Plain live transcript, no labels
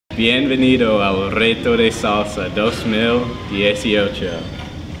Bienvenido al Reto de Salsa 2018.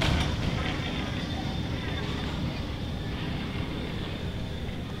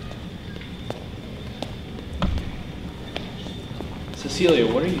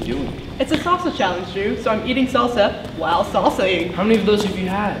 Cecilia, what are you doing? It's a salsa challenge, Drew, so I'm eating salsa while salsaing. How many of those have you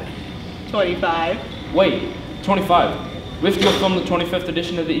had? 25. Wait, 25. We have to go film the 25th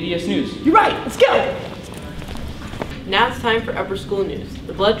edition of the EDS News. You're right, let's go! Now it's time for upper school news.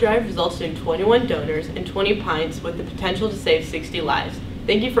 The blood drive resulted in 21 donors and 20 pints with the potential to save 60 lives.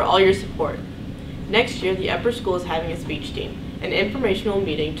 Thank you for all your support. Next year, the upper school is having a speech team. An informational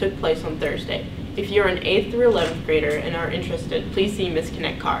meeting took place on Thursday. If you're an 8th through 11th grader and are interested, please see Miss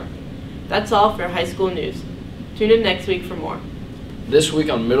Connect card. That's all for high school news. Tune in next week for more. This week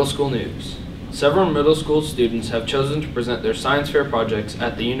on middle school news. Several middle school students have chosen to present their science fair projects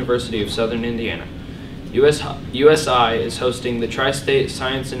at the University of Southern Indiana. USI is hosting the Tri-State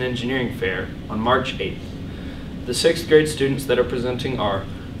Science and Engineering Fair on March 8th. The 6th grade students that are presenting are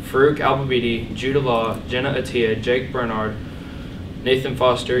Farouk Albabidi, Judah Law, Jenna Attia, Jake Bernard, Nathan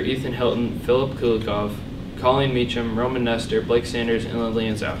Foster, Ethan Hilton, Philip Kulikov, Colleen Meacham, Roman Nestor, Blake Sanders, and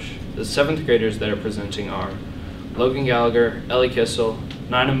Lillian Zausch. The 7th graders that are presenting are Logan Gallagher, Ellie Kissel,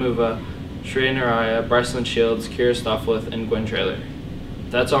 Nina Muva, Shreya Naraya, Brycelyn Shields, Kira Stofflith, and Gwen Traylor.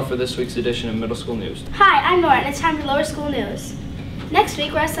 That's all for this week's edition of Middle School News. Hi, I'm Nora, and it's time for lower school news. Next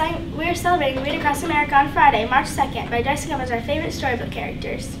week, we're celebrating Read Across America on Friday, March 2nd, by dressing up as our favorite storybook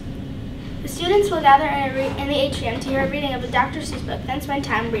characters. The students will gather in the atrium to hear a reading of a Dr. Seuss book, then spend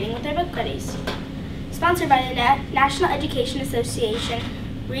time reading with their book buddies. Sponsored by the National Education Association,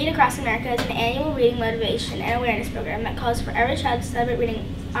 Read Across America is an annual reading motivation and awareness program that calls for every child to celebrate reading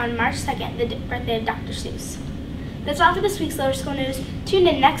on March 2nd, the birthday of Dr. Seuss. That's all for this week's lower school news. Tune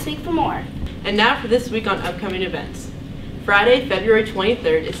in next week for more. And now for this week on upcoming events. Friday, February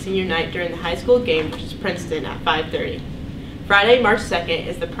 23rd is senior night during the high school game versus Princeton at 5:30. Friday, March 2nd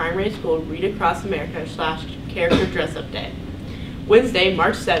is the primary school Read Across America / character dress-up day. Wednesday,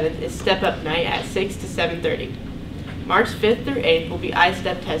 March 7th is Step Up Night at 6 to 7:30. March 5th through 8th will be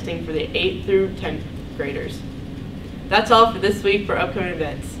I-STEP testing for the 8th through 10th graders. That's all for this week for upcoming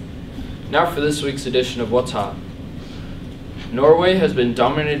events. Now for this week's edition of What's Hot. Norway has been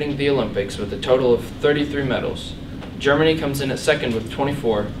dominating the Olympics with a total of 33 medals. Germany comes in at second with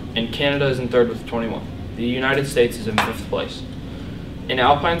 24, and Canada is in third with 21. The United States is in fifth place. In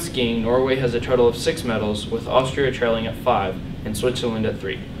alpine skiing, Norway has a total of 6 medals, with Austria trailing at 5 and Switzerland at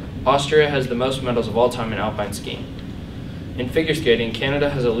 3. Austria has the most medals of all time in alpine skiing. In figure skating,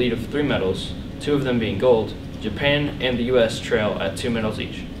 Canada has a lead of 3 medals, 2 of them being gold. Japan and the US trail at 2 medals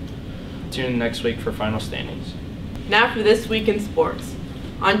each. Tune in next week for final standings. Now for this week in sports.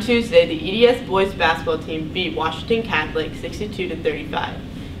 On Tuesday, the EDS boys basketball team beat Washington Catholic 62 to 35.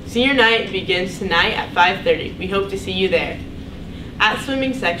 Senior night begins tonight at 5:30. We hope to see you there. At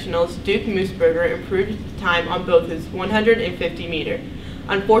swimming sectionals, Duke Mooseberger improved time on both his 150 meter.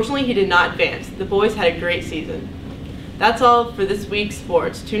 Unfortunately, he did not advance. The boys had a great season. That's all for this week's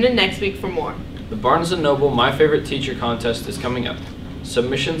sports. Tune in next week for more. The Barnes & Noble My Favorite Teacher contest is coming up.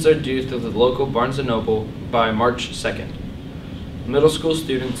 Submissions are due through the local Barnes & Noble by March 2nd. Middle school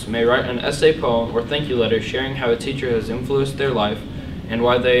students may write an essay, poem, or thank you letter sharing how a teacher has influenced their life and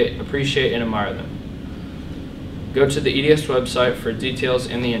why they appreciate and admire them. Go to the EDS website for details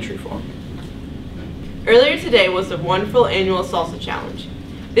in the entry form. Earlier today was the wonderful annual Salsa Challenge.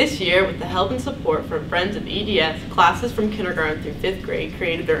 This year, with the help and support from friends of EDS, classes from kindergarten through 5th grade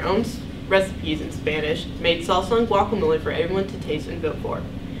created their own recipes in Spanish, made salsa and guacamole for everyone to taste and vote for.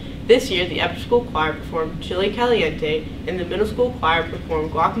 This year, the upper school choir performed Chile Caliente, and the middle school choir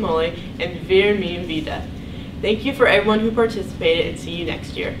performed Guacamole and Vivir Mi Vida. Thank you for everyone who participated, and see you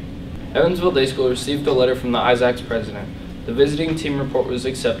next year. Evansville Day School received a letter from the ISAC's president. The visiting team report was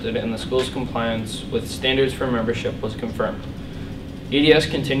accepted, and the school's compliance with standards for membership was confirmed. EDS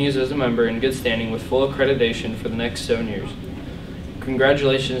continues as a member in good standing with full accreditation for the next 7 years.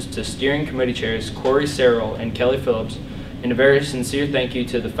 Congratulations to steering committee chairs Corey Serrell and Kelly Phillips, and a very sincere thank you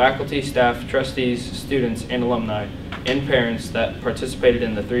to the faculty, staff, trustees, students, and alumni, and parents that participated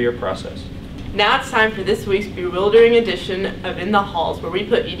in the 3-year process. Now it's time for this week's bewildering edition of In the Halls, where we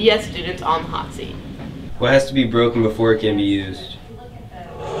put EDS students on the hot seat. What has to be broken before it can be used?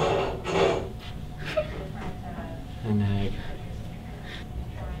 An egg.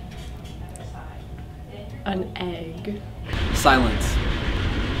 An egg. Silence.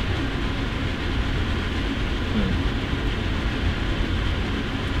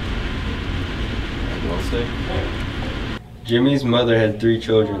 Well said. Jimmy's mother had 3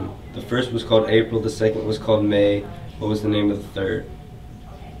 children. The first was called April, the second was called May. What was the name of the third?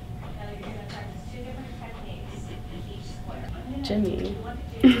 Jimmy.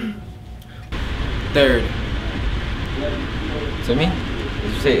 Third. Jimmy?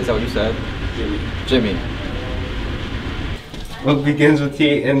 Did you say, is that what you said? Jimmy. What begins with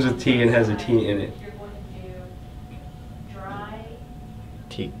T, ends with T, and has a T in it?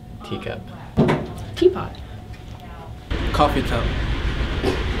 Teacup. Teapot. Coffee cup.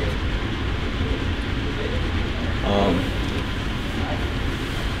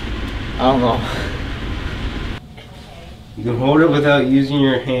 I don't know. You can hold it without using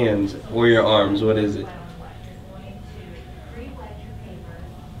your hands or your arms. What is it?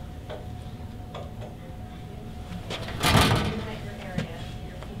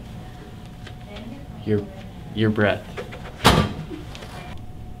 Your breath.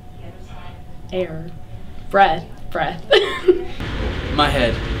 Air. Breath. My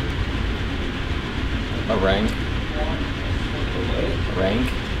head. A rank.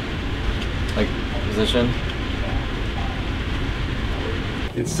 Rank? Like position?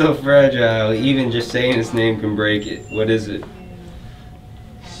 It's so fragile, even just saying its name can break it. What is it?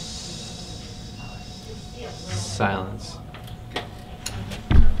 Silence.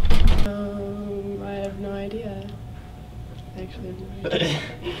 I have no idea. I actually have no idea.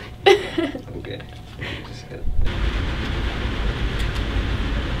 Okay.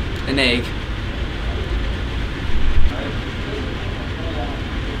 An egg.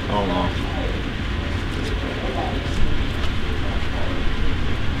 I don't know.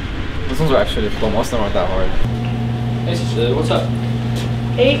 These ones are actually cool. Most of them aren't that hard. Hey Cecilia, what's up?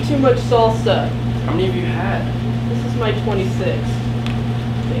 Ate too much salsa. How many have you had? This is my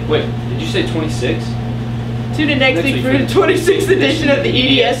 26th. Wait, did you say 26? Tune in next week for the 26th edition of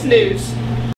the EDS News.